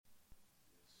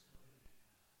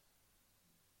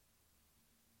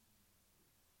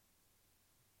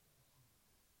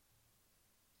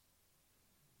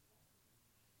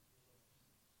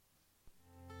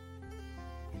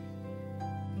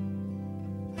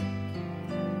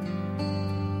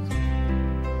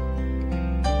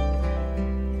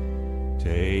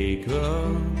Take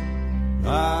up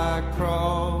thy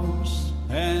cross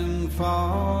and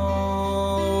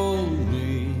follow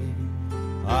me.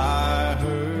 I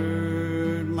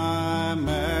heard my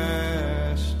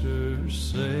master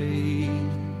say,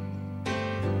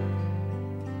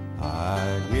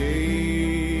 I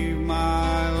gave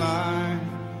my life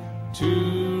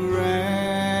to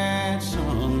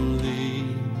ransom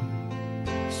thee.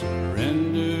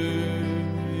 Surrender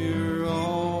your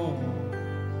all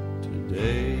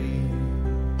today.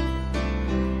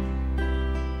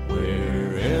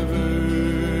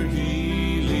 Wherever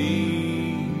he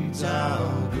leads,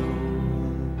 I'll go.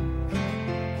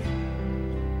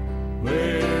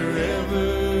 Wherever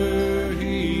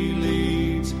he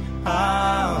leads,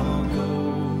 I'll go.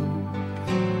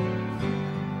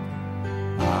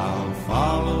 I'll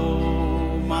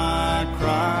follow my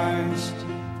Christ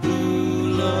who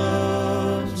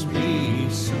loves me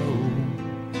so.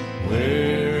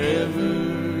 Wherever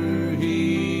he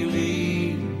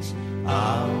leads,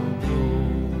 I'll go.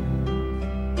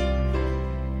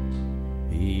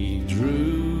 He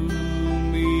drew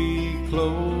me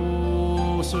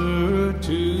closer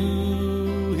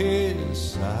to his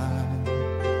side.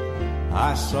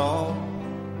 I saw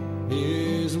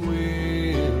his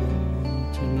will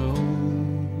to know,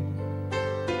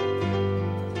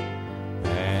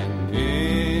 and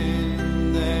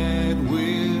in that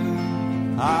will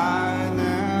I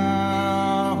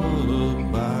now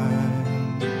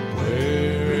abide.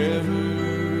 Wherever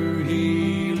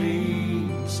he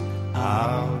leads,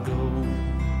 I'll go.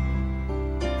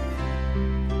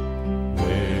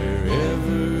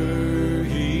 Wherever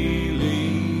he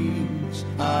leads,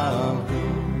 I'll go.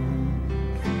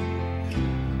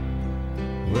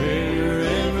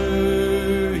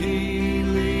 Wherever he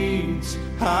leads,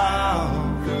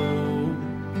 I'll go.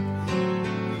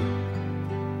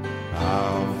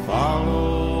 I'll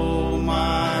follow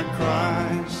my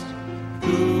Christ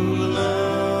who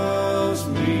loves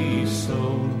me so.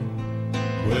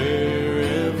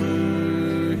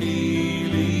 Wherever he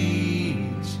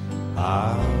leads,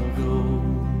 I'll go.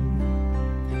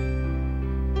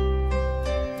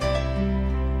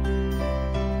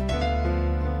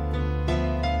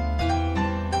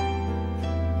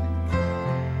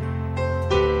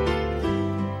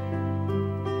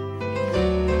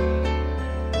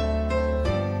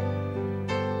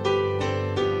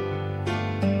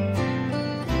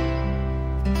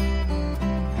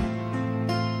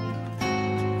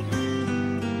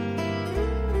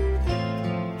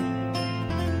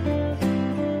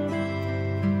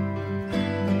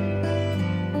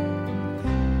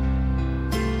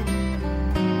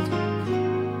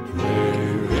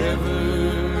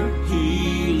 Wherever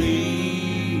he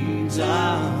leads,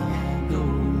 I'll go.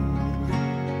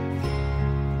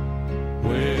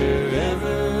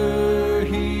 Wherever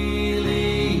he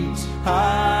leads,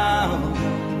 I'll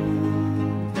go.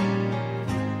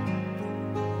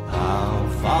 I'll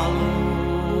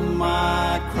follow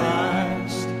my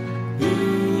Christ who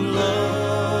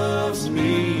loves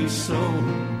me so.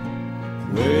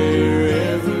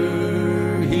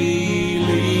 Wherever he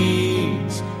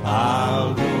leads,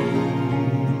 I'll go.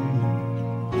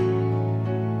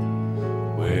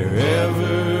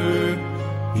 Wherever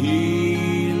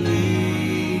he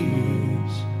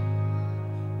leads,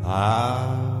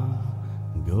 I'll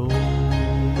go.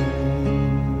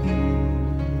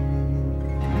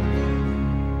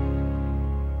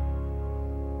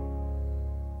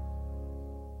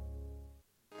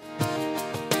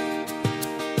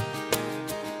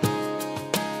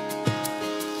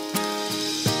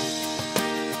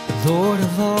 Lord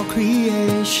of all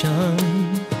creation,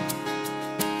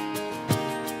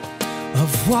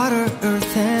 of water,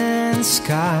 earth, and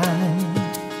sky,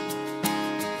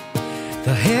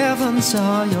 the heavens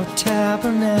are your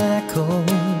tabernacle.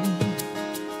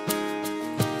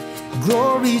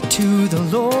 Glory to the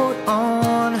Lord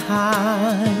on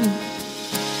high.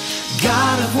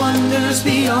 God of wonders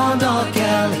beyond all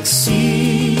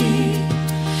galaxy,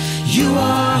 you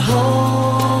are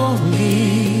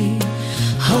holy,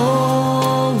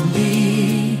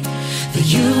 holy. The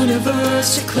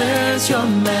universe declares your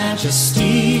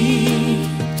majesty.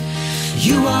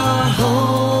 You are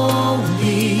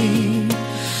holy,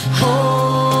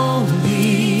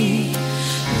 holy.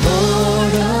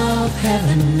 Lord of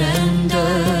heaven and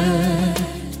earth,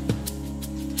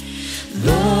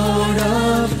 Lord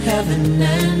of heaven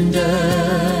and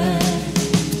earth.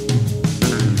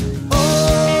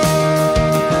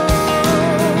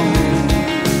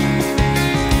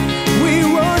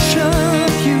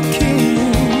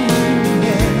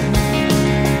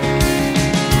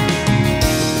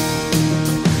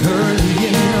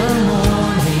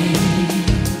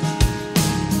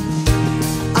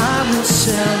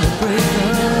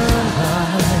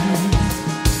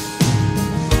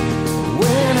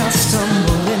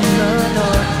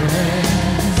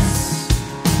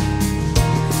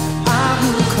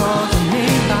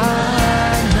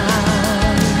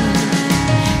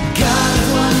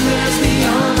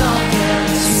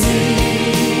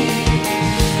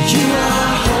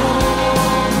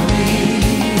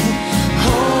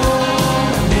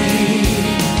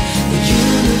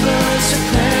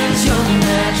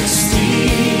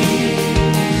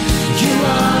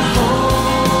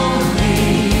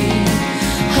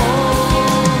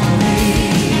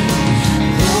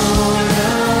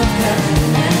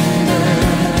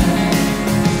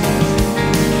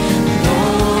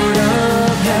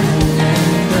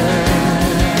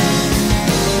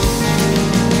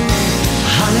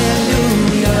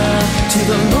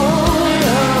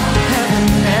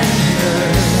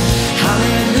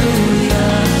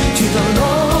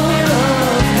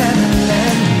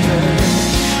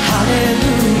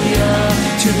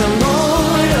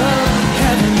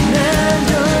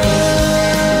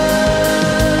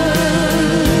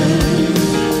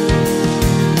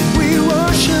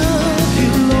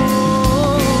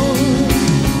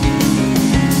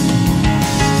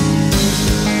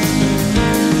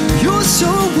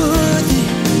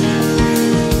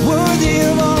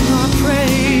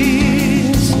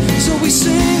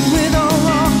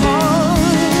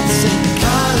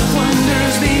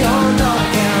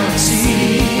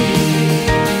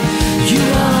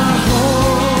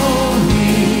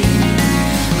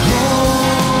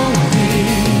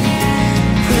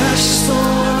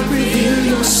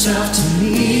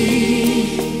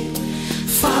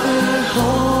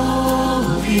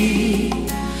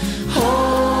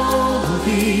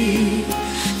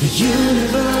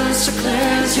 universe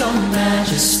declares your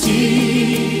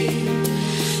majesty.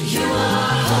 You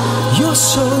are holy. You're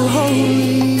so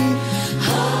holy.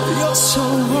 You're so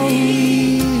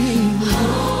holy.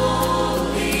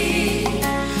 Holy.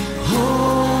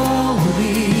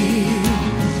 Holy.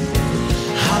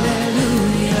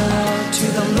 Hallelujah to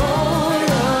the Lord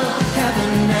of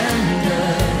heaven and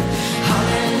earth.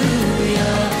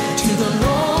 Hallelujah to the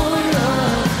Lord of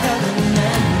heaven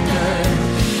and earth.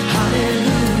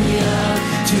 Hallelujah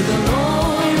to the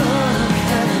Lord of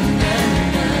heaven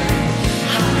and earth.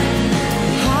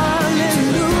 Hallelujah.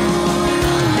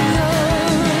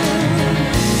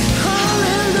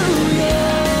 Hallelujah.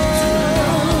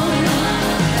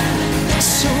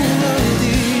 So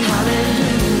worthy.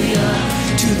 Hallelujah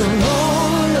to the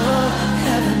Lord of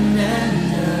heaven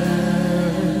and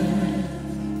earth.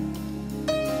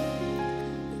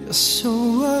 You're so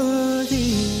worthy.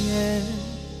 Yeah.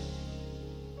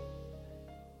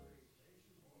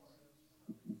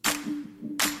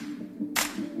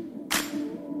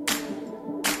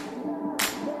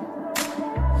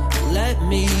 Let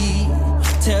me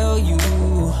tell you,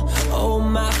 oh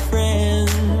my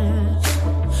friends,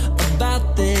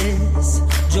 about this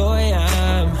joy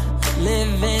I'm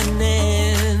living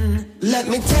in. Let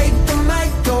me take the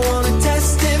mic, go on and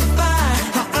testify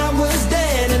how I was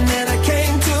dead and then I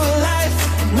came to life.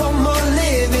 No more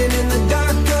living in the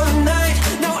dark of night.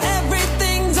 Now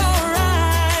everything's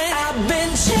alright. I've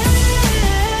been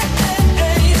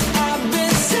changed, I've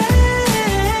been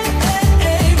saved.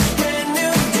 Brand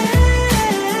new day,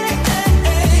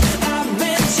 I've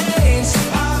been changed,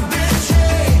 I've been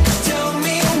changed. Tell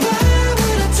me why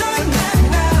would I turn back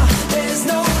now? There's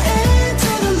no end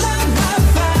to the love I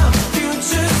found.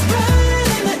 Future's bright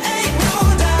and there ain't no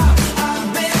doubt. I've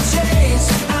been changed,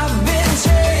 I've been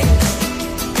changed.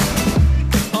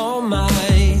 All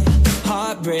my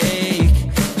heartbreak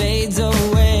fades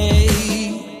away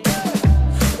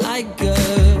like a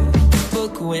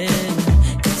book when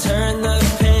you turn the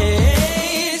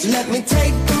page. Let me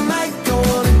take the mic, go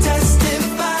on and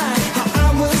testify how I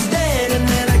was dead and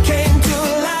then I came to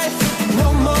life.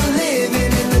 No more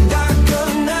living in the dark of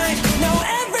night. Now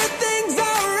everything's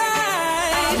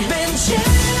alright. I've been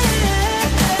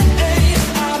changed,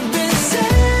 I've been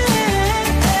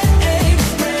saved.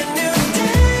 Brand new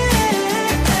day,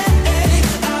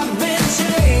 I've been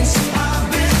changed, I've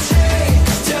been changed.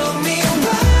 Tell me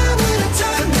why would I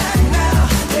turn back now?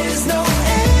 There's no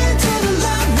end to the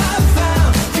love I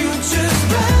found. Future's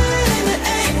bright and there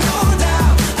ain't no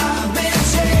doubt. I've been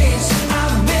changed,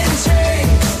 I've been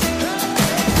changed.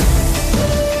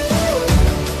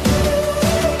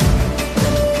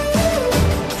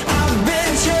 I've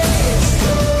been changed.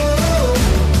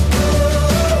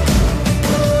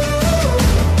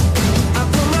 I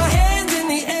put my hands in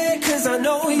the air 'cause I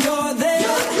know you're there.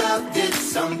 Your love did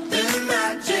something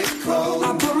magical.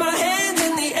 I put my hands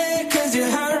in the air 'cause you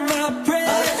heard my A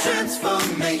prayer.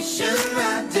 transformation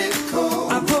radical.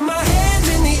 I put my hands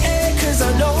in the air 'cause I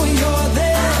know you're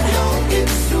there. I know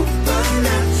it's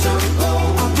supernatural.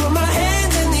 I put my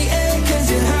hands in the air 'cause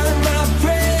you heard my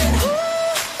prayer.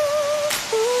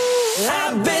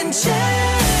 I've been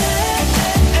changed,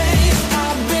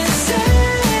 I've been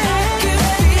saved. I can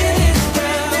feel it,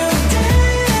 brand new day.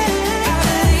 I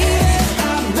believe it.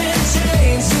 I've been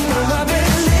changed, I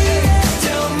believe it.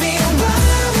 Tell me why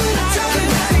would I turn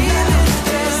back now?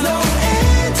 There's no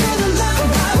end to the love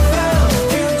I found.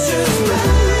 Future's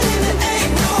bright and there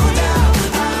ain't no doubt.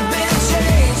 I've been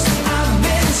changed, I've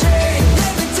been changed.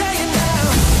 Let me tell you now.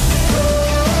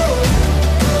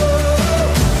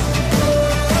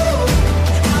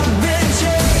 I've been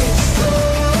changed.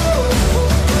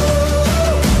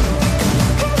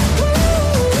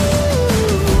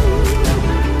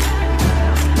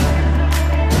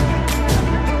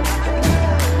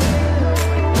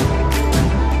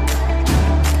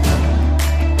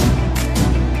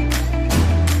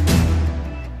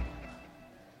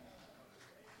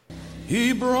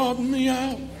 He brought me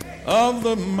out of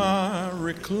the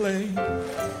miry clay.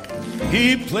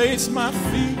 He placed my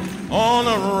feet on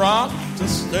a rock to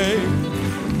stay.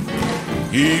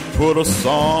 He put a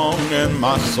song in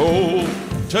my soul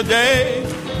today,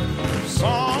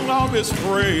 song of his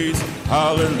praise,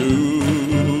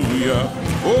 hallelujah.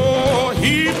 Oh,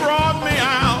 he brought me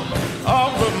out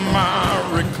of the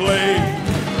miry clay.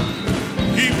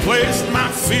 He placed my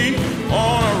feet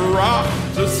on a rock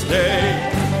to stay.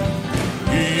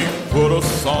 He put a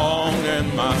song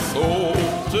in my soul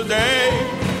today,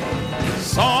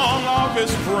 song of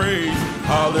his praise,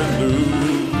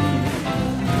 hallelujah.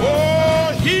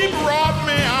 Oh, he brought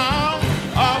me out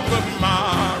of the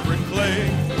miry clay.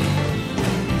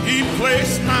 He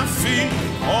placed my feet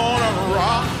on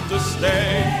to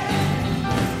stay.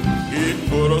 He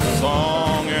put a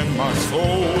song in my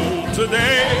soul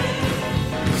today,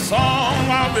 song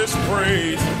of his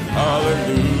praise,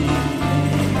 hallelujah.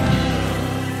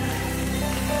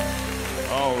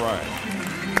 All right.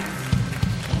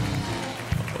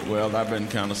 Well, I've been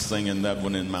kind of singing that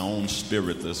one in my own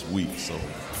spirit this week, so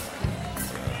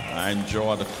I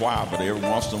enjoy the choir, but every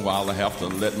once in a while I have to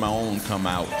let my own come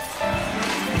out.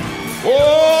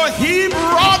 Oh, he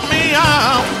brought me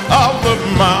out of the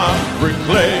miry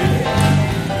clay.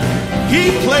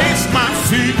 He placed my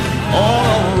feet on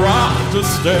a rock to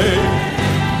stay.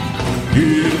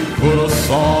 He put a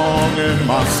song in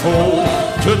my soul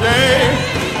today,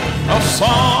 a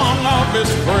song of his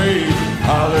praise,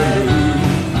 hallelujah.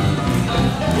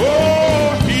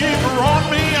 Oh, he brought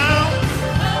me out.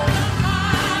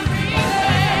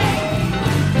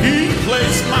 He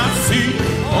placed my feet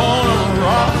on a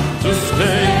rock to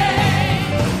stay.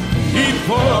 He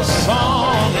put a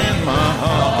song in my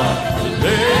heart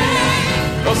today,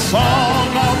 a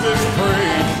song of his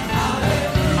praise.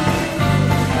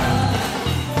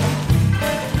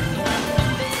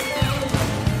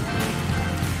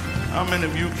 How many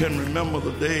of you can remember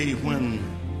the day when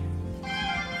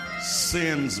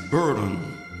sin's burden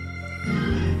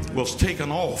was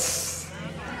taken off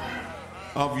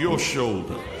of your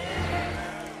shoulder?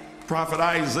 Prophet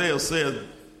Isaiah said,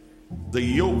 the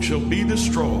yoke shall be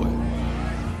destroyed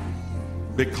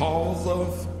because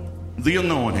of the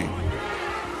anointing.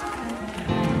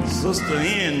 Sister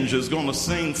Inge is going to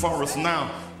sing for us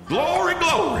now. Glory,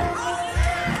 glory,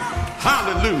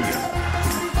 hallelujah.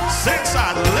 Since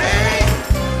I laid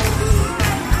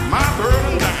my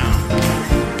burden down.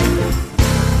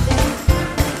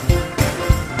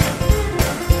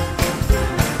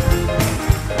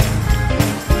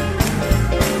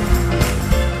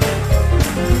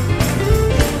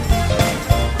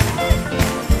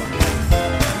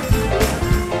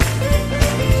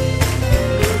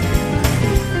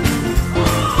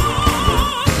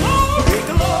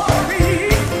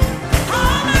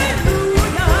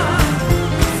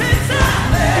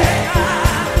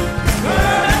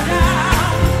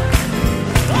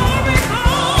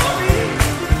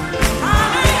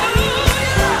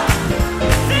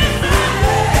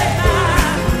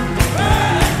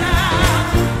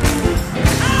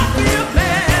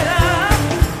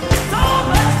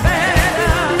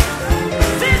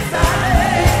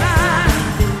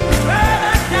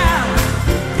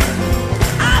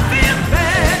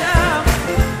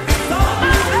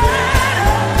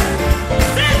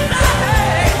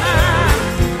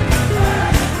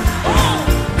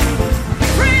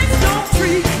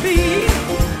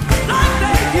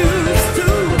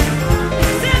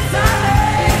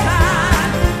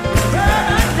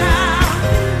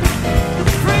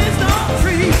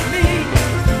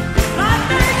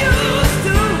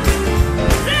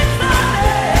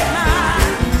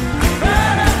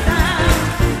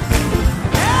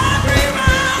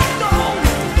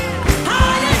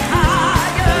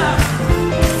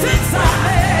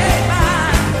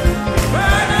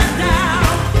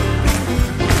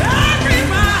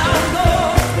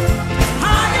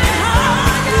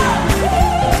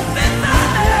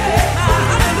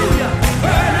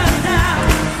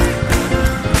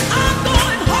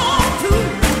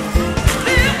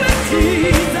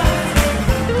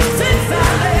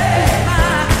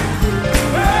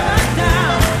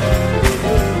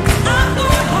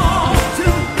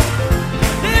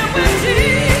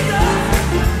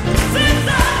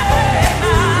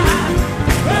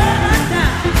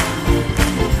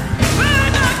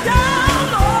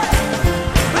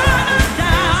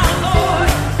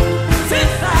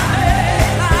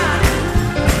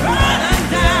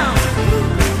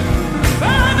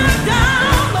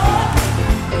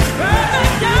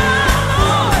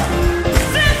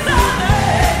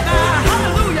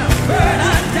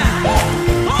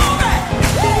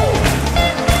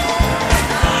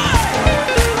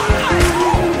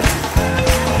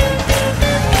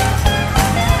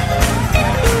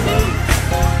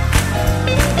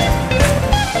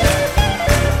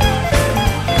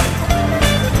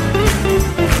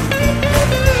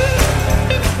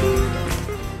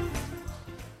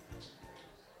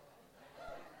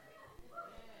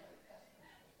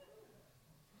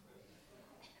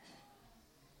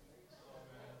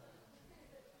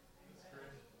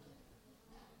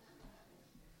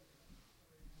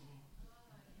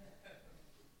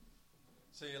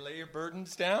 So you lay your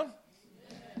burdens down?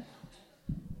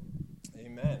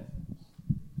 Amen.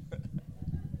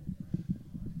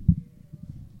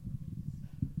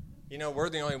 You know, we're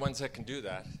the only ones that can do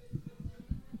that.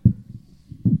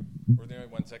 We're the only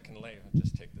ones that can lay. I'll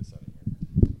just take this out of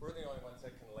here. We're the only ones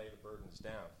that can lay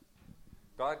down.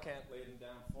 God can't lay them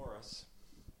down for us.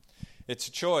 It's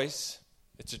a choice.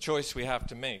 It's a choice we have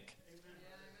to make.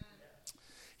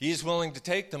 He's willing to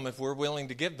take them if we're willing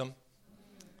to give them.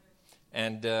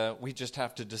 And we just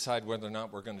have to decide whether or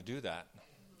not we're going to do that.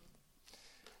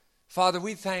 Father,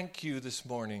 we thank you this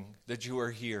morning that you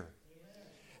are here.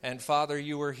 And Father,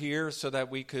 you are here so that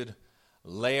we could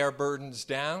lay our burdens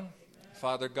down.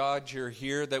 Father God, you're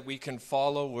here that we can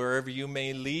follow wherever you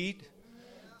may lead.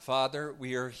 Father,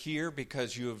 we are here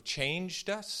because you have changed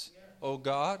us, oh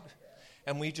God,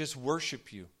 and we just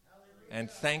worship you and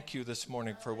thank you this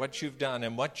morning for what you've done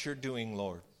and what you're doing,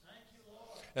 Lord.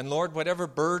 And Lord, whatever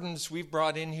burdens we've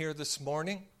brought in here this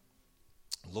morning,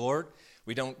 Lord,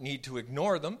 we don't need to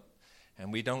ignore them,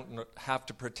 and we don't have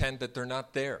to pretend that they're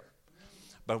not there.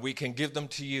 But we can give them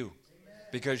to you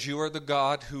because you are the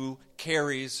God who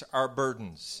carries our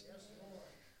burdens.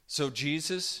 So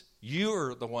Jesus, you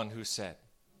are the one who said,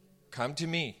 come to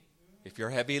me if you're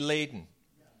heavy laden,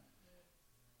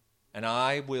 and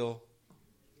I will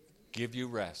give you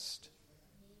rest.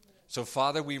 So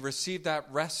Father, we receive that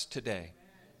rest today.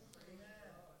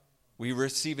 We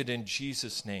receive it in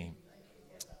Jesus' name.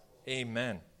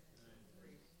 Amen.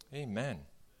 Amen.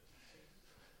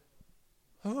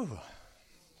 Oh.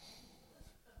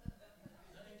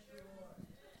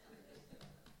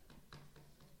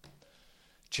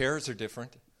 Chairs are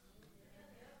different.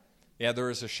 Yeah, there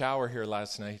was a shower here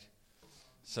last night,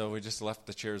 so we just left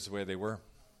the chairs the way they were.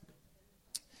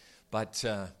 But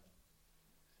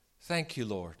thank you,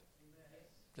 Lord.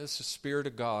 The Spirit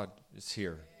of God is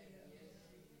here.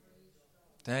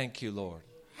 Thank you, Lord.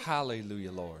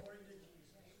 Hallelujah, Lord.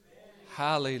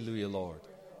 Hallelujah, Lord.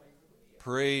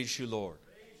 Praise you, Lord.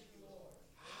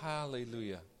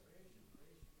 Hallelujah.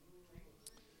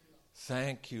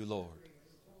 Thank you, Lord.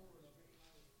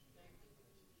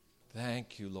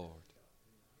 Thank you, Lord.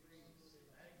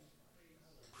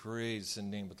 Praise the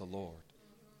name of the Lord.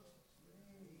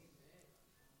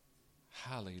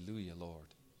 Hallelujah, Lord.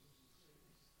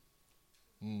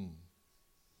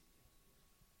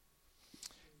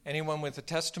 Anyone with a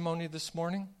testimony this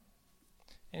morning?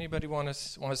 Anybody want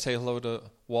to say hello to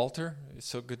Walter? It's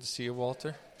so good to see you,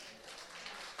 Walter.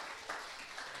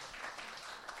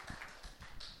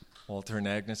 Walter and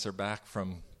Agnes are back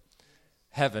from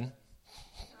heaven,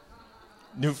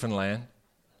 Newfoundland.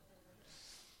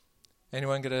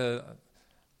 Anyone got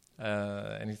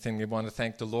anything they want to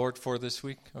thank the Lord for this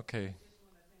week? Okay.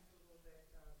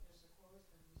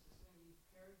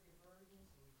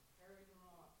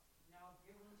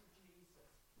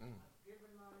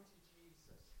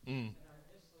 And I'm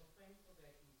just so thankful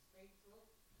that he's faithful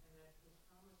and that his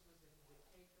promise was that he would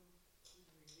take them to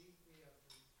relieve me of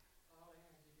them. All I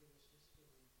had to do was just do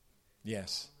it.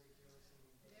 Yes.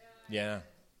 Yeah,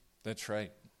 that's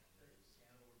right.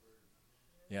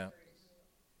 Yeah.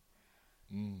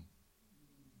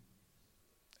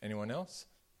 Anyone else?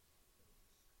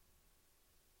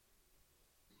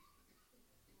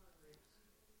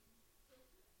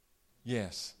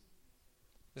 Yes.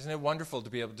 Isn't it wonderful to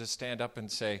be able to stand up and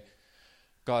say,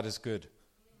 God is good?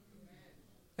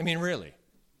 I mean, really.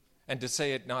 And to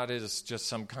say it not as just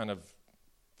some kind of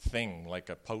thing, like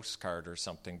a postcard or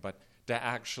something, but to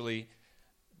actually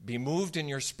be moved in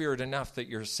your spirit enough that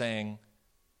you're saying,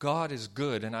 God is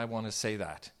good, and I want to say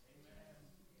that.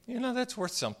 You know, that's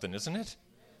worth something, isn't it?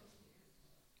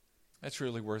 That's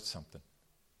really worth something.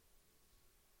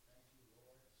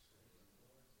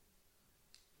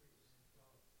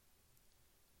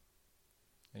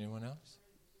 Anyone else?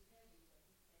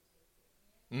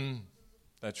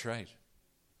 That's right. I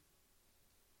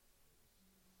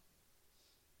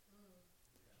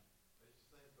just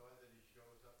thank God that he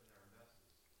shows up in our messes.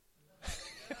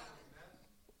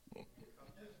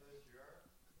 Come just as you are.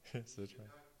 Yes, that's right.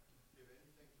 Not give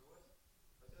anything to us.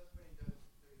 But that's when he does his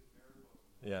biggest miracles.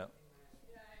 Yeah.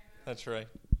 That's right.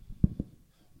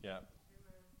 Yeah.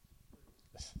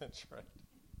 That's right.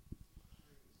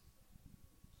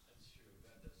 That's true.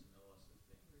 God doesn't know us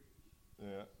a thing.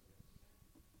 Yeah.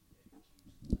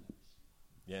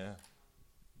 Yeah.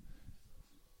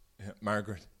 Yeah.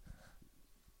 Margaret.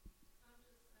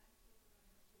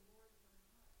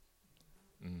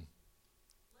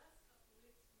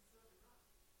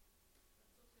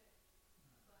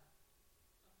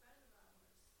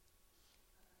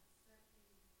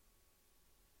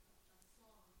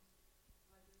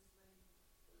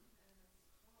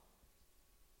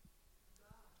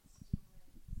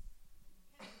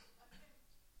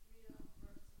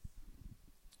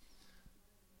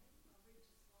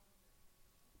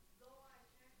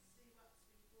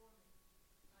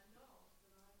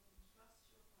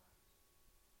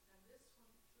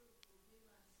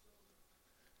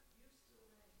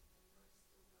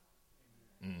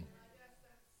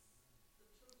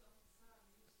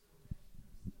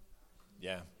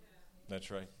 Yeah,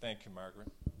 that's right. Thank you, Margaret.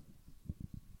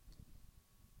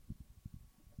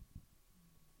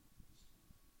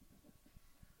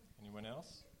 Anyone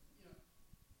else?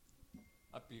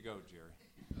 Up you go, Jerry.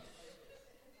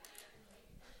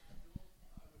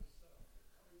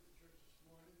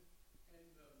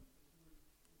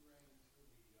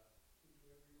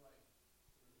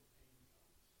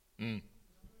 Mm.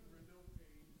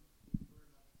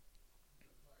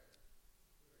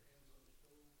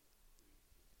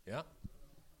 Yeah.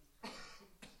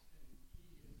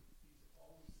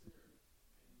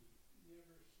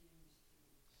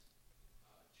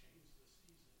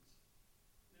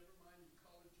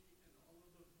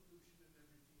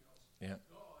 Yeah.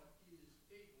 God is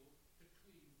able to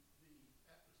clean the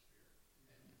atmosphere,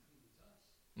 and He cleans us.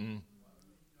 Mm. Why would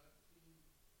He not clean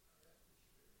our atmosphere?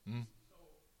 Mm. So I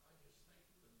just thank Him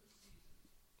for the seasons.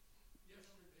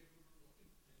 Yesterday we were looking,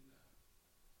 and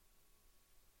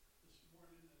this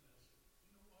morning, and I said,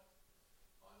 you know what?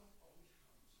 Autumn always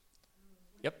comes.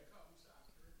 Winter comes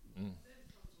after, Mm. then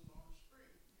comes along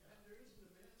spring, and there isn't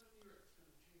a man on the earth going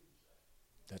to change that.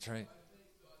 That's right. I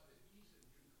thank God that He's in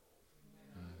control.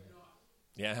 I'm not.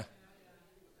 Yeah.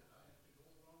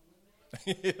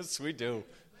 Yes, we do.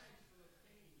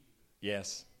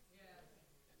 Yes.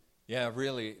 Yeah,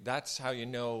 really, that's how you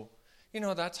know,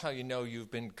 that's how you know you've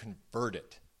been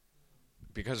converted.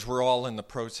 Because we're all in the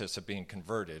process of being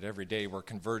converted. Every day we're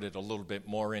converted a little bit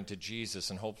more into Jesus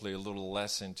and hopefully a little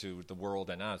less into the world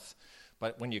and us.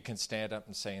 But when you can stand up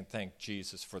and say, and thank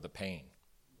Jesus for the pain.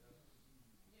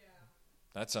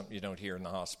 That's something you don't hear in the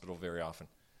hospital very often.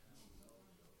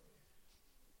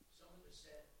 Someone has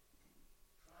said,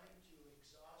 trying to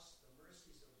exhaust the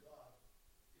mercies of God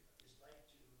is like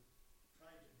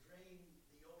trying to drain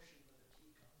the ocean with a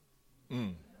teacup.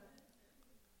 Mm.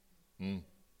 Mm.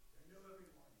 They're new every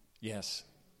morning. Yes.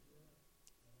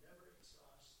 They'll never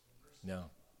exhaust the mercies No.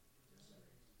 of God.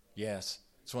 Yes.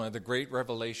 It's one of the great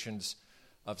revelations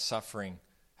of suffering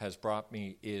has brought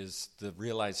me is the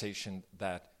realization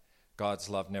that God's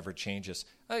love never changes.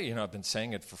 I've been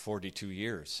saying it for 42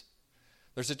 years.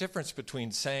 There's a difference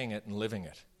between saying it and living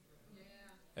it.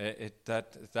 Yeah.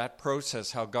 That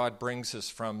process, how God brings us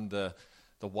from the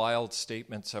wild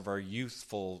statements of our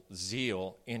youthful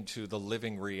zeal into the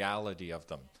living reality of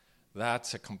them,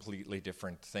 that's a completely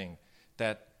different thing.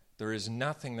 That there is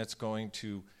nothing that's going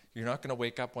to, you're not going to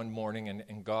wake up one morning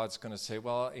and God's going to say,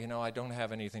 well, I don't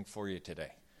have anything for you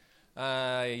today.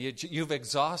 You've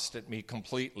exhausted me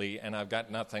completely, and I've got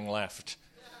nothing left.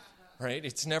 Right?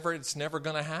 It's never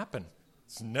going to happen.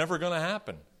 It's never going to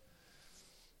happen.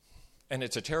 And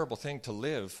it's a terrible thing to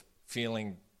live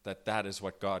feeling that is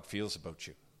what God feels about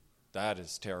you. That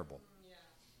is terrible. Yeah.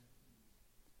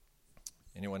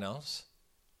 Anyone else?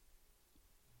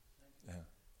 Yeah.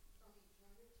 From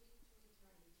eternity to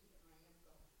eternity, I am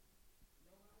God.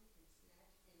 No one can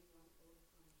snatch anyone away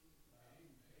from me. No one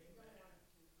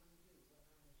can undo what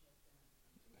I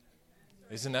have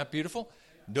done. Isn't that beautiful?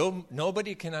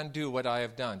 Nobody can undo what I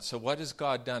have done. So what has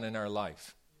God done in our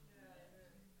life?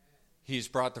 He's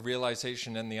brought the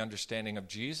realization and the understanding of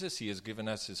Jesus. He has given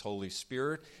us His Holy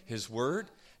Spirit, His Word.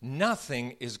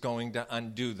 Nothing is going to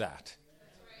undo that.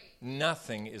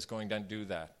 Nothing is going to undo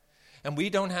that. And we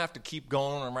don't have to keep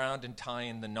going around and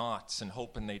tying the knots and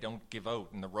hoping they don't give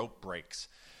out and the rope breaks.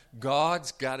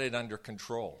 God's got it under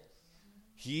control.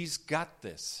 He's got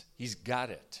this. He's got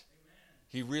it.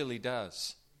 He really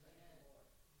does.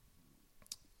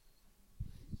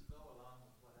 To go along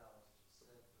with what Alice just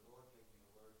said, the Lord gave me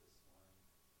a word this morning.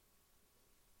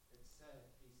 He said,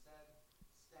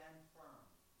 stand firm.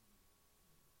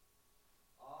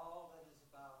 All that is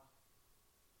about,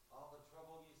 all the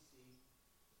trouble you see,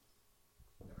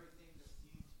 everything that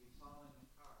seems to be falling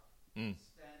apart,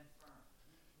 stand firm.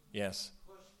 Yes.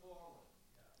 Push forward.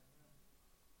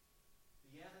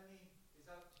 The enemy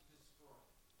is out to destroy.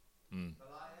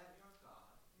 But I am your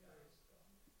God.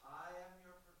 I am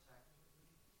your protector.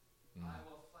 I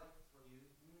will fight for you.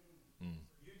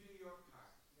 You do your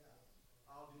part.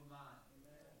 I'll do mine.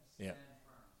 Yeah. Stand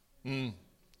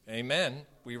firm. Amen.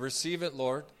 We receive it,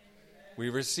 Lord. We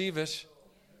receive it.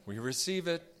 We receive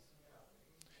it.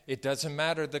 It doesn't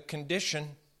matter the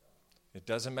condition. It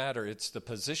doesn't matter. It's the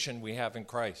position we have in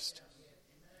Christ.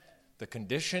 The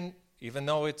condition, even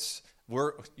though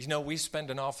we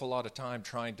spend an awful lot of time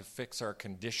trying to fix our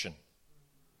condition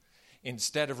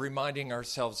instead of reminding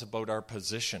ourselves about our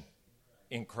position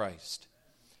in Christ.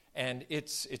 And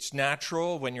it's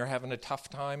natural when you're having a tough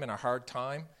time and a hard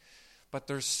time, but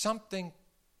there's something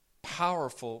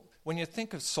powerful when you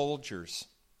think of soldiers.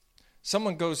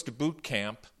 Someone goes to boot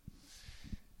camp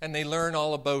and they learn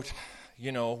all about,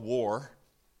 war,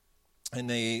 and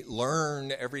they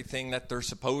learn everything that they're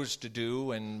supposed to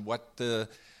do and what the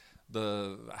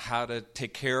how to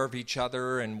take care of each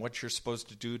other and what you're supposed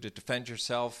to do to defend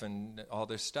yourself and all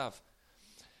this stuff.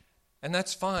 And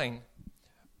that's fine.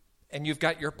 And you've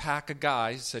got your pack of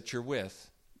guys that you're with.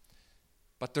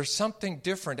 But there's something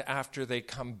different after they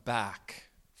come back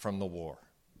from the war.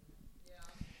 Yeah.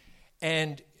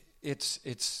 And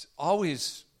it's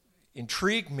always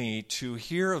intrigued me to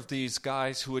hear of these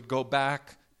guys who would go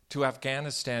back to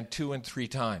Afghanistan 2 and 3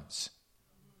 times,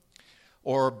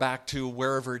 or back to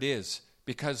wherever it is,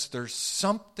 because there's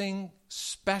something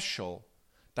special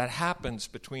that happens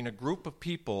between a group of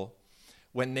people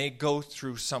when they go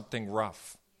through something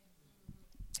rough.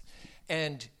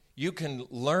 And you can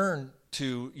learn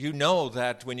to, you know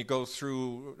that when you go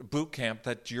through boot camp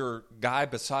that your guy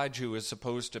beside you is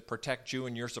supposed to protect you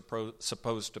and you're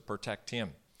supposed to protect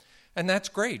him. And that's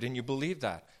great, and you believe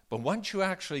that. But once you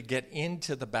actually get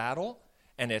into the battle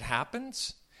and it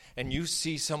happens, and you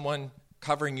see someone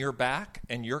covering your back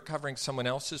and you're covering someone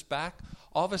else's back,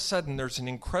 all of a sudden there's an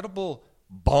incredible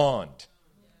bond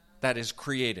that is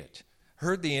created.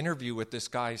 Heard the interview with this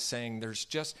guy saying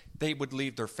they would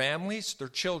leave their families, their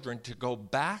children, to go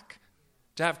back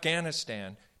to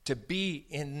Afghanistan to be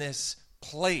in this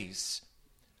place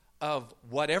of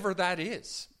whatever that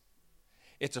is.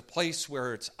 It's a place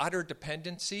where it's utter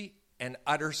dependency and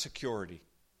utter security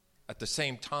at the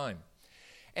same time.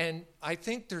 And I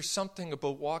think there's something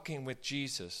about walking with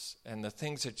Jesus and the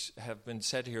things that have been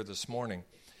said here this morning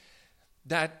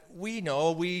that we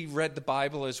know. We read the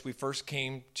Bible as we first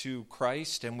came to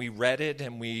Christ, and we read it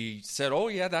and we said, oh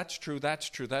yeah, that's true, that's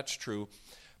true, that's true.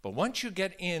 But once you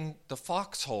get in the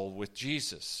foxhole with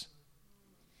Jesus,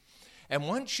 and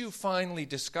once you finally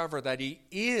discover that he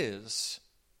is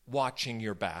watching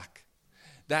your back,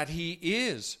 that he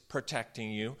is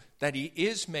protecting you, that he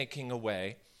is making a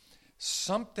way,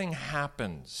 something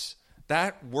happens.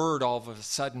 That word all of a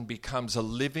sudden becomes a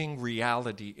living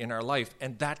reality in our life,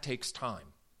 and that takes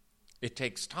time. It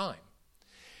takes time.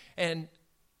 And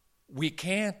we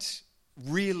can't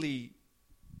really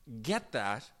get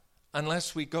that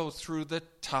unless we go through the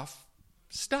tough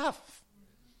stuff.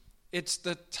 It's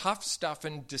the tough stuff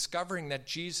and discovering that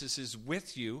Jesus is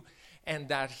with you and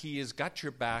that he has got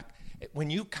your back. When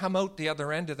you come out the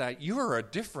other end of that, you are a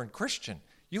different Christian.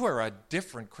 You are a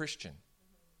different Christian.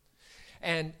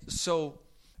 And so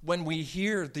when we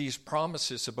hear these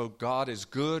promises about God is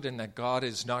good and that God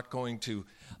is not going to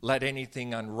let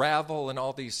anything unravel and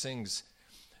all these things,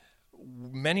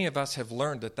 many of us have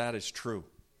learned that that is true.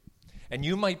 And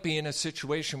you might be in a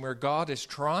situation where God is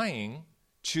trying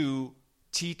to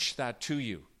teach that to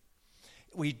you.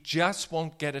 We just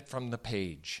won't get it from the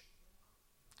page.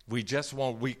 We just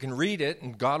won't. We can read it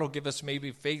and God will give us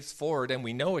maybe faith for it and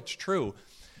we know it's true.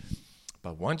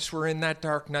 But once we're in that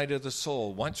dark night of the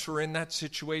soul, once we're in that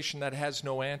situation that has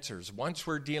no answers, once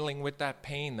we're dealing with that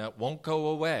pain that won't go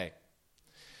away,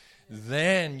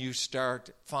 then you start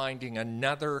finding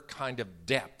another kind of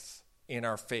depth in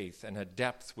our faith and a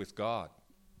depth with God.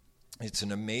 It's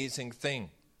an amazing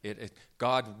thing.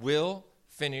 God will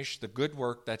finish the good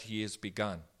work that he has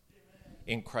begun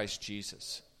in Christ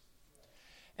Jesus.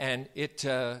 And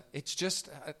it's just,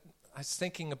 I was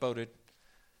thinking about it.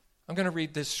 I'm going to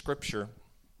read this scripture,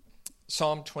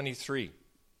 Psalm 23.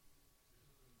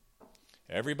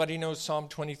 Everybody knows Psalm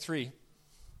 23.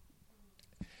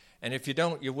 And if you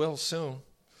don't, you will soon.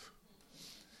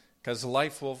 Because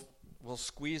life will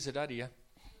squeeze it out of you.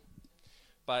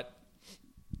 But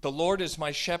the Lord is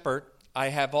my shepherd. I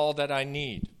have all that I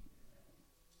need.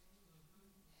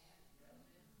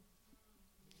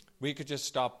 We could just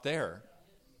stop there.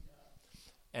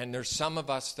 And there's some of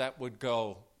us that would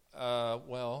go,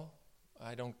 well,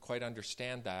 I don't quite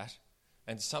understand that.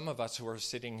 And some of us who are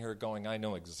sitting here going, I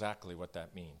know exactly what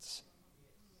that means.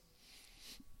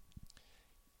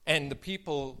 And the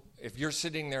people, if you're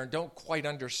sitting there and don't quite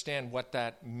understand what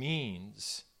that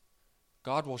means,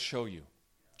 God will show you.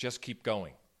 Just keep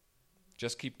going.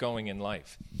 Just keep going in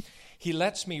life. He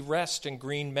lets me rest in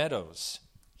green meadows.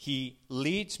 He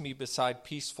leads me beside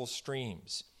peaceful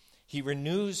streams. He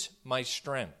renews my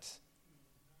strength.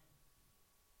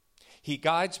 He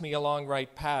guides me along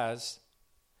right paths,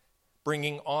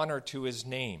 bringing honor to his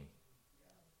name.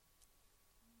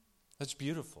 That's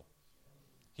beautiful.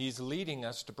 He's leading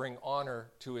us to bring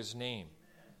honor to his name.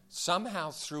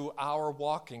 Somehow through our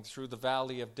walking through the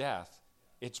valley of death,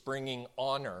 it's bringing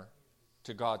honor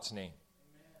to God's name.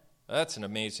 That's an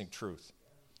amazing truth.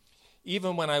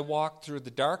 Even when I walk through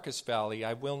the darkest valley,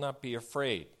 I will not be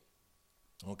afraid.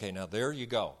 Okay, now there you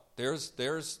go. There's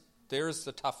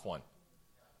the tough one,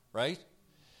 right?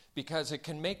 because it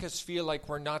can make us feel like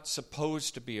we're not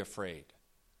supposed to be afraid.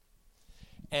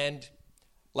 And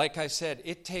like I said,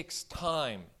 it takes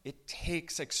time. It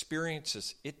takes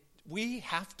experiences. We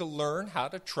have to learn how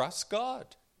to trust God.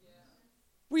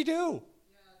 We do.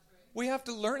 We have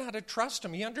to learn how to trust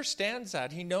him. He understands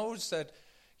that. He knows that,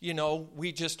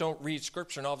 we just don't read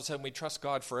Scripture and all of a sudden we trust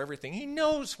God for everything. He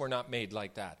knows we're not made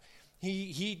like that.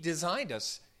 He designed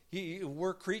us.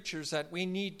 We're creatures that we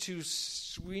need to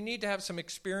have some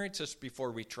experiences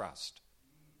before we trust.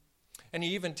 And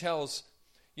he even tells,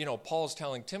 Paul's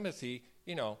telling Timothy,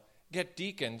 get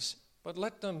deacons, but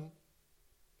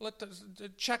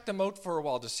check them out for a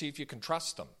while to see if you can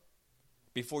trust them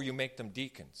before you make them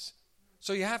deacons.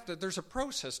 So there's a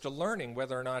process to learning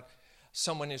whether or not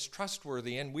someone is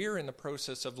trustworthy, and we're in the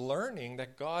process of learning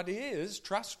that God is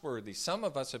trustworthy. Some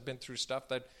of us have been through stuff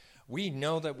that we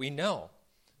know.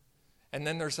 And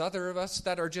then there's other of us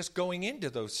that are just going into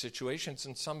those situations,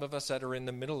 and some of us that are in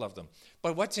the middle of them.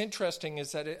 But what's interesting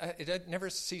is that it never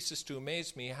ceases to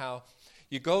amaze me how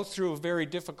you go through a very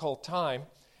difficult time,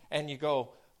 and you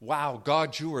go, wow,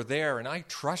 God, you were there, and I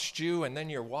trust you, and then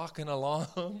you're walking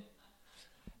along.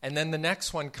 And then the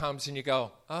next one comes, and you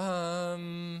go,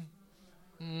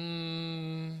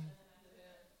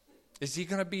 is he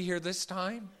going to be here this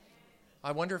time?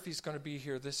 I wonder if he's going to be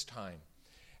here this time.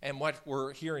 And what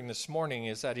we're hearing this morning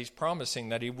is that he's promising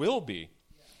that he will be.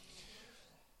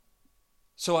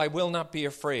 So I will not be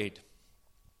afraid.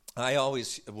 I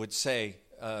always would say,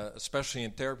 especially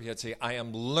in therapy, I'd say, I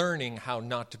am learning how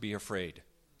not to be afraid.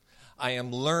 I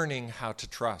am learning how to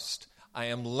trust. I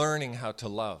am learning how to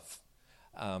love.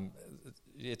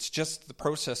 It's just the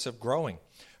process of growing.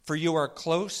 For you are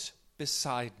close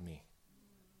beside me.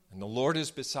 And the Lord is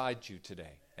beside you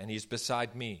today. And he's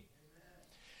beside me.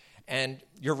 And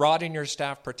your rod and your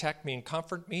staff protect me and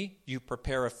comfort me. You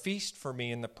prepare a feast for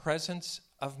me in the presence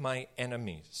of my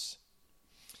enemies.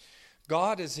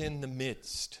 God is in the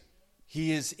midst.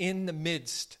 He is in the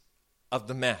midst of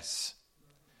the mess.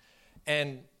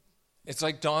 And it's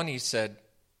like Donnie said,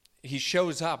 he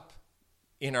shows up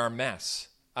in our mess.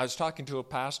 I was talking to a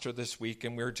pastor this week,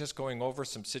 and we were just going over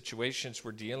some situations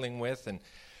we're dealing with,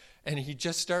 and he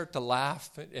just started to laugh,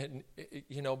 and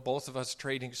both of us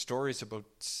trading stories about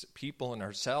people and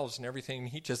ourselves and everything, and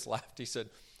he just laughed. He said,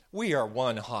 we are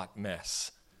one hot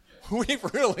mess. We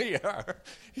really are.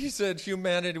 He said,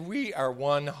 humanity, we are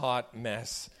one hot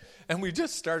mess. And we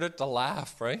just started to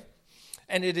laugh, right?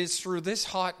 And it is through this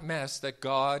hot mess that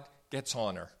God gets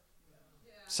honor.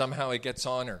 Somehow he gets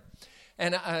honor.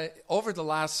 And over the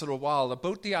last little while,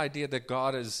 about the idea that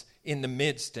God is in the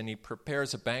midst and he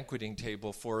prepares a banqueting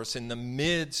table for us in the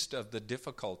midst of the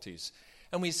difficulties.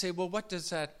 And we say, well, what does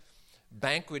that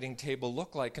banqueting table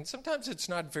look like? And sometimes it's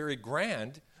not very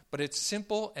grand, but it's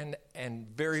simple and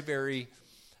very, very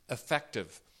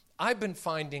effective. I've been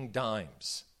finding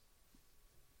dimes.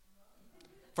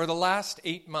 For the last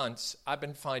 8 months, I've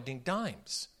been finding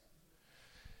dimes.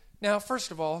 Now, first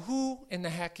of all, who in the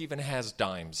heck even has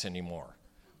dimes anymore?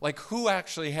 Like, who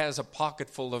actually has a pocket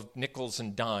full of nickels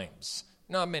and dimes?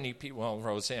 Not many people. Well,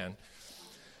 Roseanne.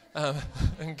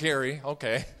 And Gary,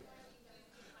 okay.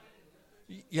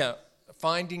 Yeah,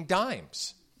 finding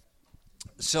dimes.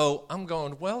 So I'm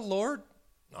going, well, Lord,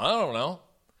 I don't know.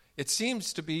 It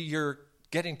seems to be you're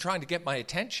trying to get my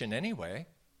attention anyway.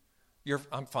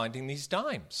 I'm finding these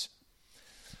dimes.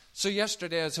 So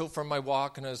yesterday I was out for my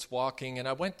walk, and I was walking, and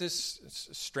I went this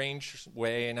strange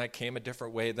way, and I came a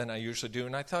different way than I usually do.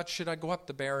 And I thought, should I go up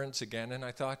the Barrens again? And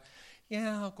I thought,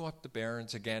 yeah, I'll go up the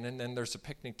Barrens again. And then there's a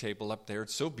picnic table up there.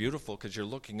 It's so beautiful because you're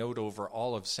looking out over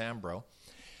all of Sambro.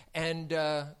 And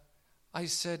I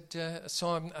said, so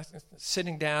I'm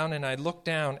sitting down, and I look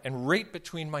down, and right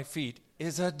between my feet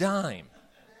is a dime.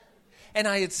 And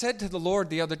I had said to the Lord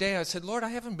the other day, I said, Lord, I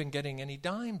haven't been getting any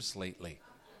dimes lately.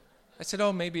 I said,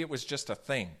 oh, maybe it was just a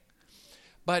thing.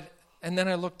 And then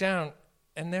I looked down,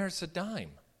 and there's a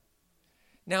dime.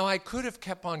 Now, I could have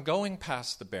kept on going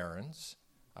past the Barrens.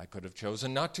 I could have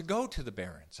chosen not to go to the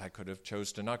Barrens. I could have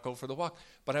chosen to not go for the walk.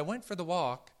 But I went for the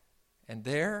walk, and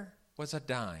there was a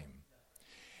dime.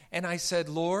 And I said,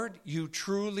 Lord, you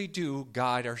truly do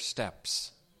guide our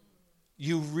steps.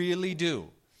 You really do.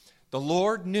 The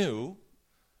Lord knew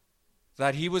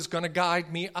that he was going to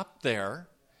guide me up there,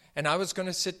 and I was going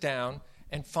to sit down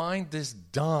and find this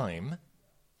dime,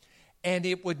 and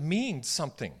it would mean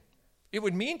something. It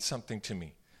would mean something to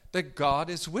me that God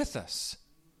is with us.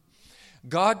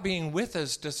 God being with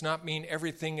us does not mean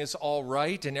everything is all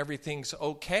right and everything's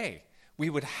okay. We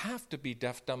would have to be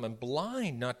deaf, dumb, and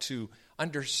blind not to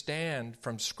understand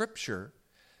from Scripture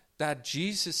that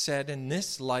Jesus said in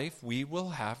this life we will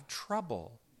have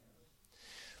trouble.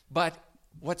 But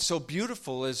what's so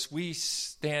beautiful is we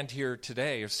stand here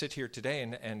today, or sit here today,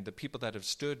 and the people that have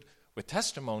stood with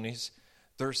testimonies,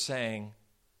 they're saying,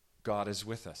 God is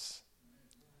with us.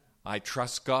 I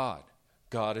trust God.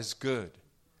 God is good.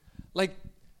 Like,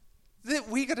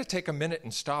 we got to take a minute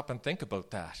and stop and think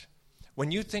about that.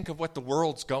 When you think of what the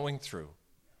world's going through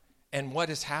and what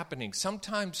is happening,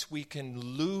 sometimes we can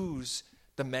lose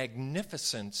the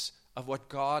magnificence of what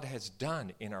God has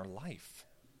done in our life.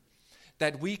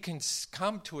 That we can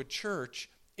come to a church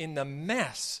in the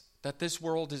mess that this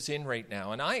world is in right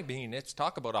now. And I mean, it's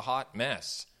talk about a hot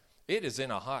mess. It is in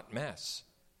a hot mess.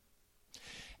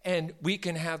 And we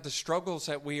can have the struggles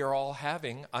that we are all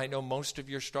having. I know most of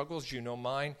your struggles, you know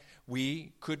mine.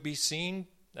 We could be seen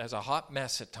as a hot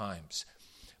mess at times.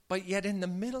 But yet in the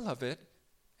middle of it,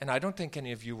 and I don't think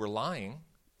any of you were lying,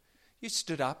 you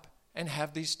stood up and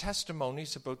have these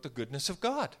testimonies about the goodness of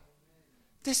God.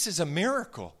 This is a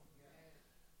miracle.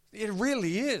 It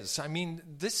really is. I mean,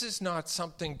 this is not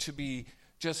something to be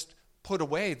just put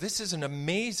away. This is an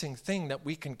amazing thing that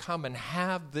we can come and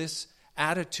have this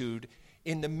attitude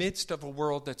in the midst of a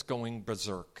world that's going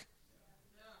berserk.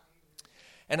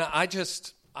 And I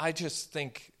just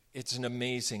think it's an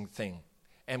amazing thing.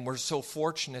 And we're so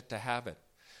fortunate to have it.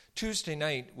 Tuesday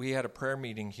night, we had a prayer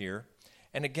meeting here.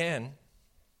 And again,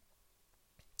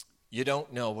 you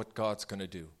don't know what God's going to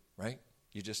do, right?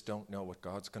 You just don't know what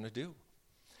God's going to do.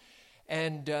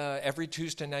 And every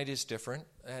Tuesday night is different.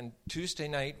 And Tuesday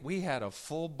night, we had a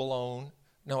full-blown,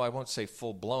 no, I won't say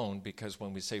full-blown, because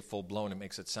when we say full-blown, it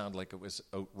makes it sound like it was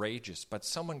outrageous. But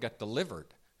someone got delivered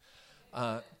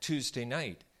Tuesday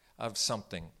night of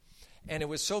something. And it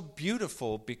was so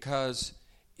beautiful because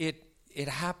it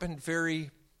happened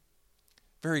very,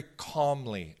 very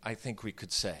calmly, I think we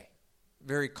could say.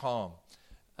 Very calm.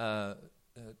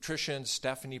 Tricia and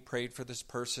Stephanie prayed for this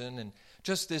person, and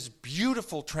just this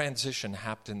beautiful transition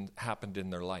happened in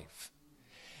their life.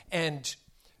 And,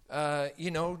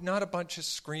 not a bunch of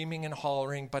screaming and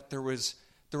hollering, but there was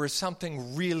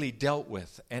something really dealt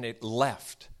with, and it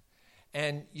left.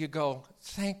 And you go,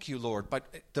 thank you, Lord. But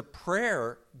the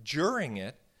prayer during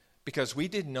it, because we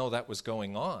didn't know that was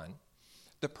going on,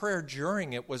 the prayer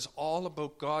during it was all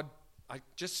about God.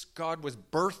 God was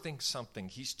birthing something.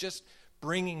 He's just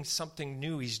bringing something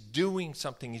new. He's doing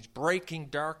something. He's breaking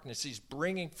darkness. He's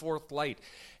bringing forth light.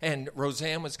 And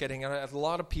Roseanne was getting it. A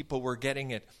lot of people were getting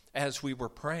it as we were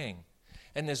praying.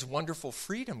 And this wonderful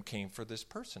freedom came for this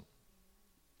person.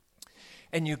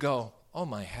 And you go, oh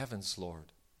my heavens, Lord,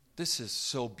 this is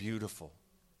so beautiful.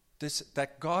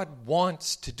 That God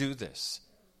wants to do this.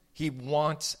 He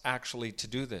wants actually to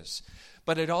do this.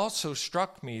 But it also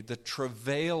struck me the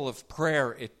travail of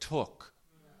prayer it took.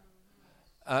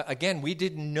 Again, we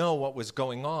didn't know what was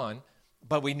going on,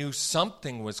 but we knew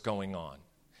something was going on.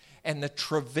 And the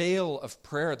travail of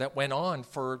prayer that went on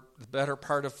for the better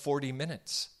part of 40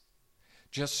 minutes.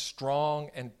 Just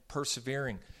strong and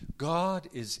persevering. God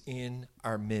is in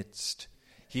our midst.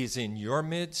 He's in your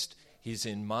midst. He's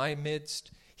in my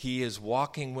midst. He is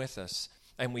walking with us.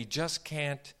 And we just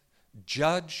can't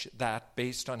judge that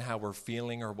based on how we're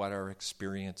feeling or what our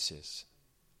experience is.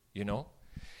 You know?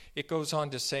 It goes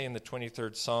on to say in the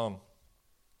 23rd Psalm,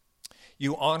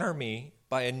 you honor me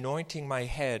by anointing my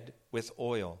head with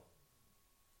oil.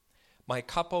 My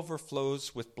cup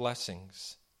overflows with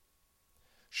blessings.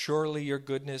 Surely your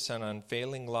goodness and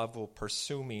unfailing love will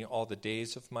pursue me all the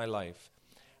days of my life,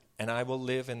 and I will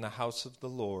live in the house of the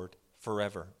Lord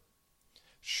forever.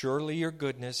 Surely your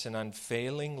goodness and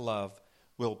unfailing love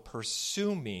will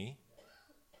pursue me.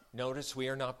 Notice we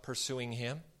are not pursuing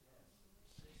him.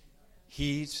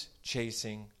 He's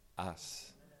chasing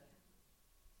us.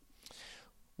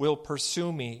 Will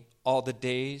pursue me all the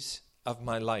days of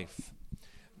my life.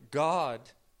 God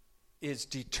is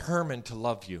determined to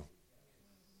love you.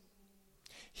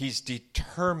 He's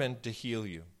determined to heal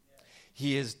you.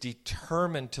 He is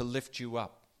determined to lift you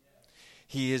up.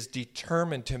 He is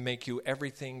determined to make you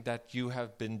everything that you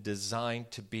have been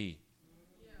designed to be.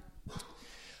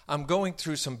 I'm going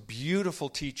through some beautiful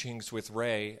teachings with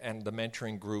Ray and the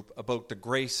mentoring group about the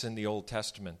grace in the Old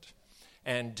Testament.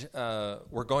 And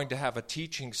we're going to have a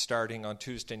teaching starting on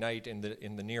Tuesday night in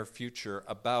the near future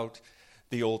about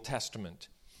the Old Testament.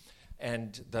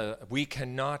 And we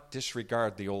cannot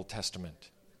disregard the Old Testament.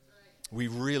 We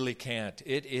really can't.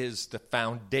 It is the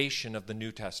foundation of the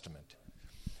New Testament.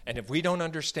 And if we don't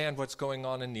understand what's going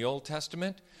on in the Old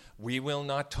Testament, we will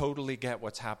not totally get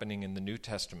what's happening in the New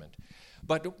Testament.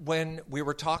 But when we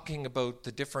were talking about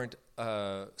the different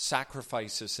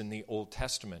sacrifices in the Old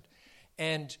Testament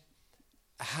and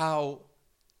how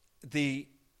the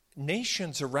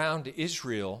nations around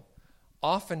Israel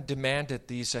often demanded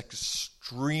these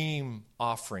extreme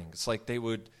offerings, like they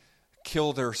would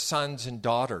kill their sons and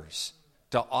daughters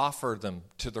to offer them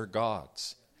to their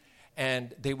gods.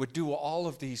 And they would do all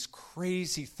of these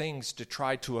crazy things to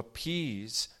try to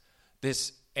appease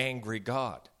this angry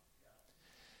God.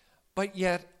 But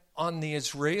yet, on the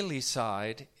Israeli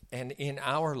side and in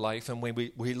our life, and when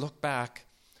we look back,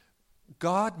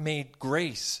 God made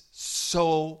grace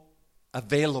so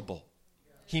available.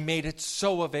 He made it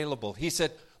so available. He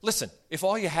said, listen, if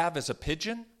all you have is a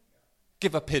pigeon,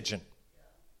 give a pigeon.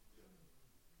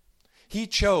 He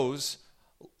chose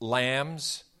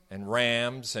lambs and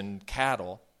rams and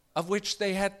cattle, of which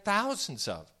they had thousands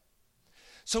of.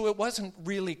 So it wasn't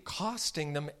really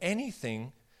costing them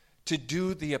anything to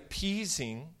do the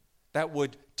appeasing that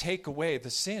would take away the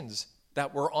sins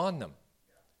that were on them.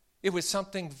 It was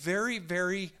something very,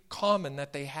 very common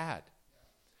that they had.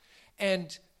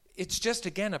 And it's just,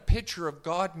 again, a picture of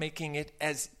God making it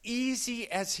as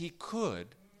easy as he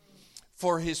could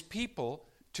for his people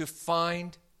to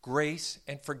find grace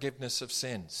and forgiveness of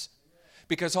sins.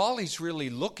 Because all he's really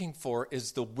looking for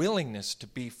is the willingness to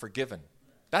be forgiven.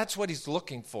 That's what he's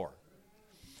looking for.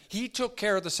 He took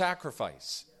care of the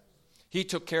sacrifice. He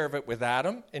took care of it with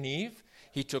Adam and Eve.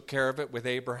 He took care of it with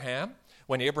Abraham.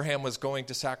 When Abraham was going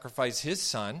to sacrifice his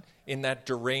son in that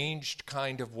deranged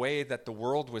kind of way that the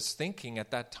world was thinking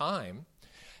at that time,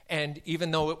 and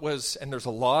even though it was, and there's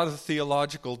a lot of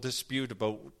theological dispute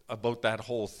about that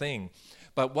whole thing,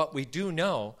 but what we do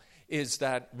know is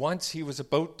that once he was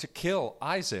about to kill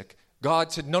Isaac,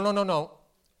 God said, no,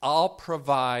 I'll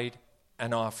provide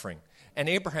an offering. And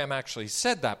Abraham actually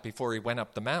said that before he went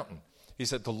up the mountain. He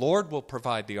said, the Lord will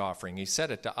provide the offering. He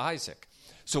said it to Isaac.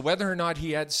 So whether or not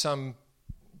he had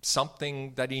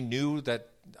something that he knew,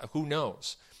 that who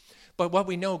knows. But what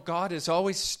we know, God is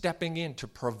always stepping in to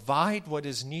provide what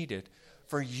is needed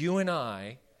for you and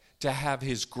I to have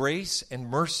his grace and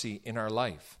mercy in our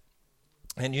life.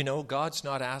 And you know, God's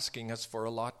not asking us for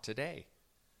a lot today.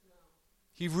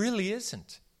 He really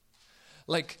isn't.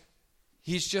 Like,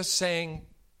 he's just saying,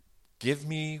 give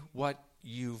me what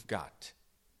you've got.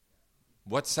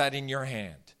 What's that in your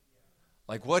hand?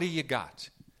 Like, what do you got?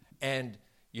 And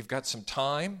you've got some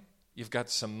time, you've got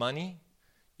some money,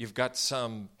 you've got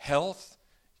some health,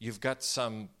 you've got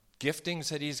some giftings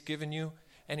that he's given you,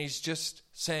 and he's just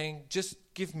saying, just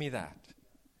give me that,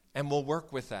 and we'll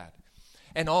work with that.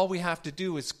 And all we have to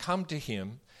do is come to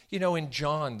him. You know, in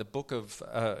John, the book of,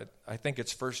 I think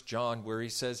it's 1 John, where he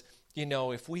says, you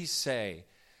know, if we say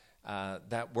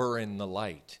that we're in the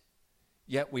light,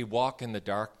 yet we walk in the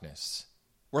darkness,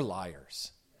 we're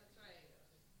liars.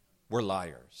 We're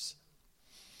liars.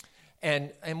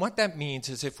 And what that means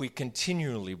is if we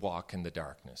continually walk in the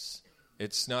darkness,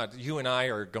 it's not, you and I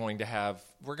are going to have,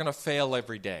 we're going to fail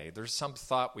every day. There's some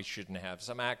thought we shouldn't have,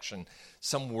 some action,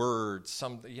 some words,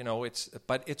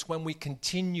 but it's when we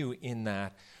continue in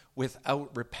that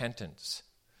without repentance.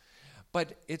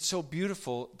 But it's so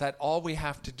beautiful that all we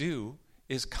have to do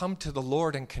is come to the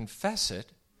Lord and confess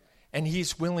it, and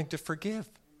he's willing to forgive.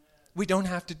 We don't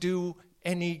have to do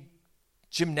any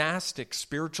gymnastics,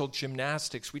 spiritual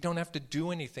gymnastics. We don't have to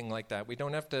do anything like that. We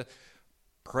don't have to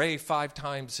pray 5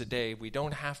 times a day. We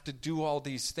don't have to do all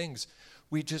these things.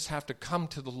 We just have to come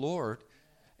to the Lord,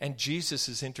 and Jesus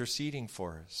is interceding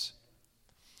for us.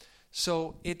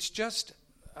 So it's just,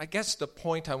 I guess the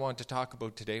point I want to talk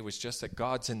about today was just that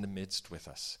God's in the midst with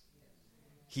us.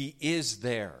 He is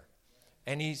there,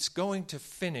 and he's going to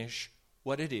finish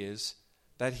what it is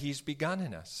that he's begun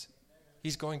in us.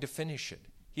 He's going to finish it.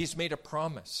 He's made a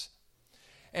promise.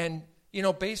 And, you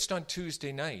know, based on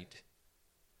Tuesday night,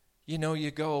 you know, you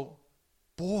go,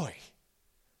 boy,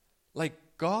 like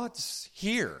God's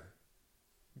here.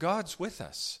 God's with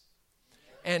us.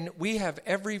 And we have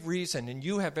every reason, and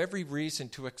you have every reason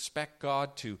to expect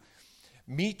God to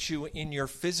meet you in your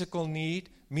physical need,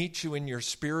 meet you in your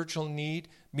spiritual need,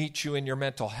 meet you in your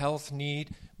mental health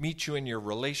need, meet you in your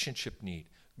relationship need.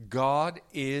 God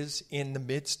is in the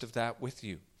midst of that with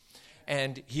you.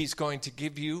 And he's going to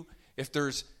give you, if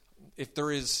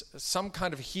there is some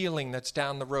kind of healing that's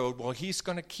down the road, well, he's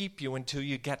going to keep you until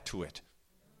you get to it.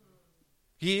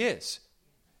 He is.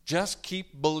 Just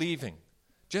keep believing.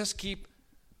 Just keep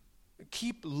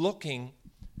looking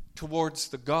towards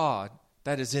the God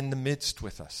that is in the midst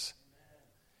with us.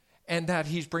 And that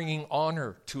he's bringing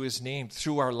honor to his name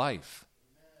through our life.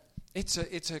 It's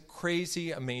a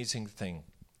crazy, amazing thing.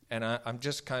 And I'm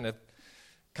just kind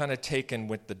of taken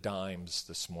with the dimes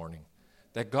this morning.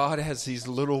 That God has these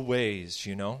little ways,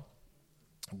 you know,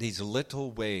 these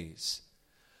little ways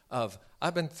of,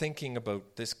 I've been thinking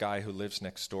about this guy who lives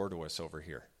next door to us over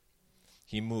here.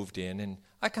 he moved in, and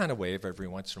I kind of wave every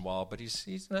once in a while, but he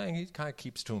kind of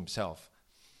keeps to himself.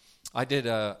 I did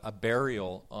a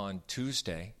burial on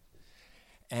Tuesday,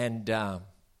 and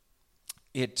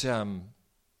it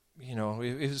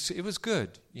was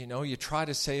good. You know, you try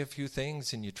to say a few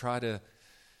things, and you try to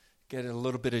get a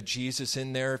little bit of Jesus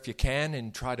in there if you can,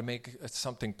 and try to make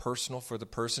something personal for the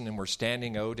person. And we're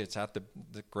standing out. It's at the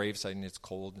gravesite, and it's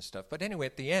cold and stuff. But anyway,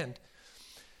 at the end,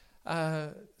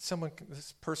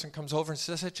 this person comes over and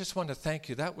says, "I just want to thank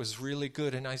you. That was really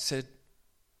good." And I said,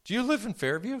 "Do you live in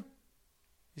Fairview?"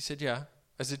 He said, "Yeah."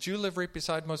 I said, "Do you live right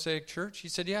beside Mosaic Church?" He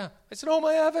said, "Yeah." I said, "Oh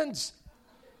my heavens."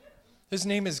 His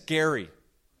name is Gary.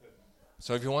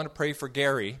 So if you want to pray for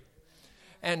Gary.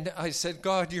 And I said,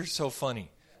 "God, you're so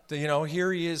funny." You know,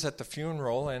 here he is at the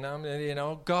funeral, and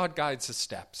God guides the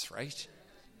steps, right?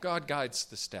 God guides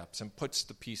the steps and puts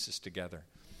the pieces together.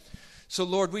 So,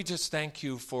 Lord, we just thank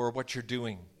you for what you're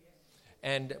doing.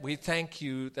 And we thank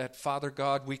you that, Father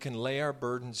God, we can lay our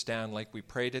burdens down like we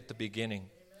prayed at the beginning.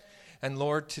 And,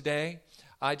 Lord, today,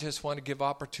 I just want to give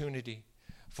opportunity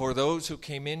for those who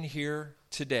came in here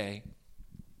today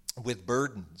with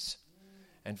burdens.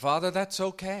 And, Father, that's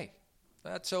okay.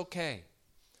 That's okay.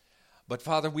 But,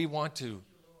 Father, we want to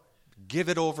give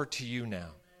it over to you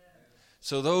now.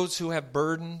 So those who have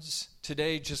burdens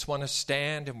today just want to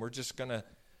stand, and we're just going to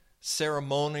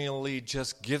ceremonially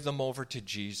just give them over to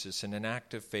Jesus in an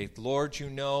act of faith. Lord, you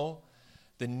know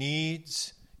the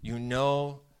needs. You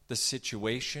know the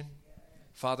situation.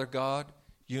 Father God,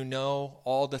 you know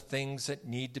all the things that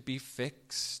need to be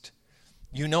fixed.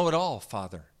 You know it all,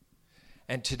 Father.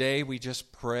 And today we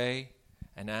just pray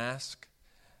and ask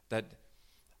that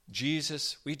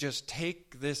Jesus, we just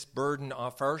take this burden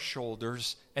off our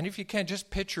shoulders. And if you can, just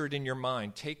picture it in your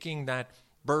mind, taking that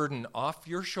burden off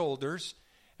your shoulders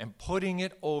and putting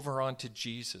it over onto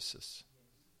Jesus's.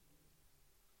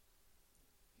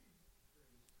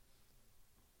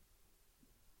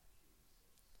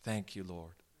 Thank you,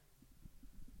 Lord.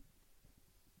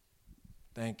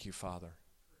 Thank you, Father.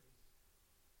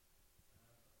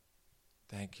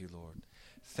 Thank you, Lord.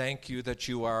 Thank you that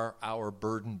you are our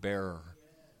burden bearer.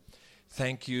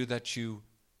 Thank you that you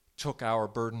took our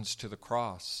burdens to the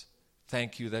cross.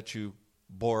 Thank you that you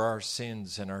bore our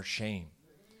sins and our shame.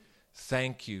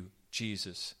 Thank you,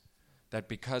 Jesus, that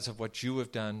because of what you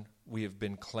have done, we have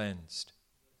been cleansed.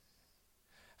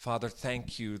 Father,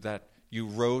 thank you that you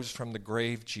rose from the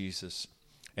grave, Jesus,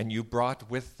 and you brought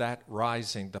with that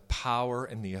rising the power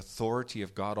and the authority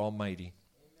of God Almighty.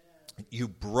 Amen. You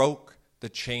broke the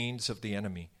chains of the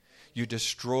enemy. You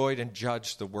destroyed and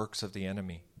judged the works of the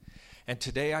enemy. And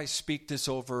today I speak this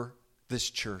over this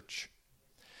church,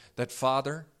 that,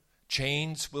 Father,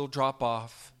 chains will drop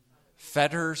off,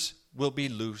 fetters will be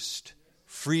loosed,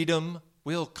 freedom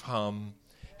will come,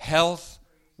 health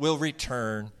will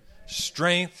return,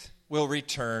 strength will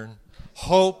return,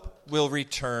 hope will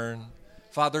return.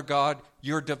 Father God,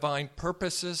 your divine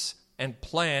purposes and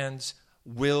plans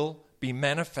will be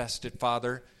manifested,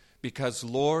 Father, because,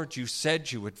 Lord, you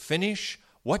said you would finish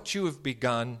what you have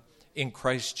begun in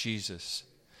Christ Jesus.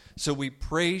 So we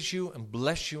praise you and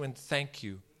bless you and thank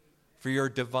you for your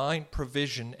divine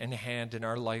provision and hand in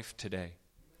our life today.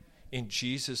 In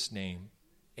Jesus' name,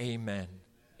 amen.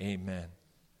 Amen.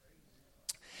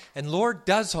 And Lord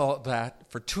does all that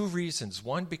for two reasons.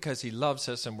 One, because he loves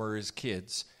us and we're his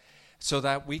kids, so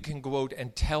that we can go out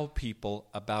and tell people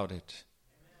about it.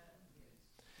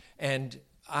 And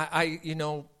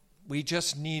we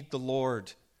just need the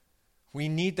Lord. We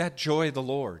need that joy of the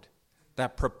Lord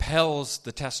that propels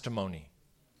the testimony.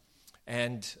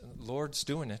 And the Lord's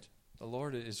doing it. The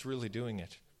Lord is really doing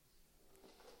it.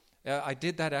 I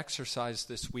did that exercise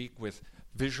this week with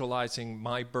visualizing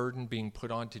my burden being put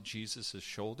onto Jesus'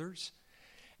 shoulders.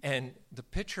 And the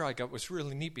picture I got was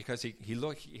really neat because he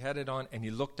had it on and he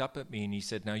looked up at me and he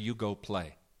said, "Now you go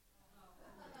play."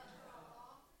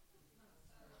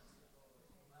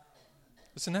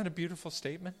 Isn't that a beautiful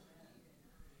statement?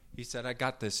 He said, "I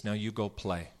got this, now you go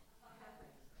play."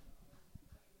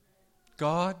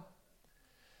 God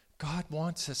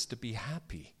wants us to be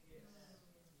happy.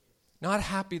 Not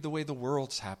happy the way the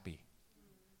world's happy.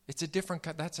 It's a different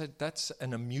kind. That's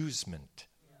an amusement.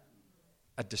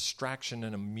 A distraction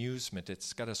and amusement.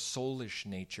 It's got a soulish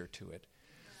nature to it.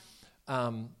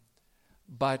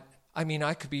 But,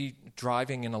 I could be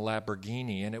driving in a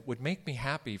Lamborghini and it would make me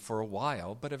happy for a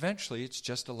while, but eventually it's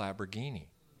just a Lamborghini.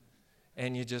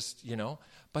 And you just,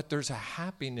 but there's a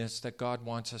happiness that God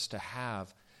wants us to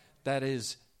have that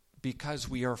is because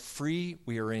we are free,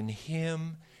 we are in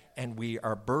him, and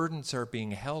our burdens are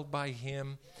being held by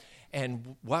him,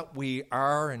 and what we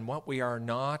are and what we are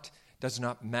not Does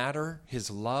not matter.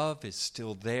 His love is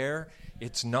still there.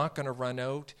 It's not going to run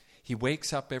out. He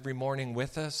wakes up every morning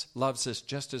with us, loves us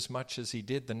just as much as he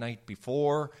did the night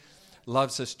before,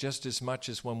 loves us just as much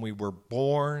as when we were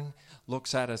born,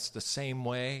 looks at us the same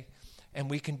way. And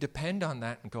we can depend on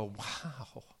that and go,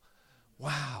 wow,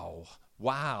 wow,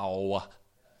 wow.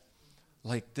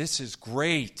 Like, this is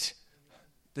great.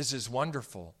 This is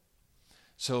wonderful.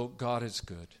 So God is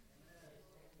good.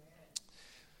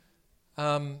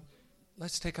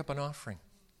 Let's take up an offering.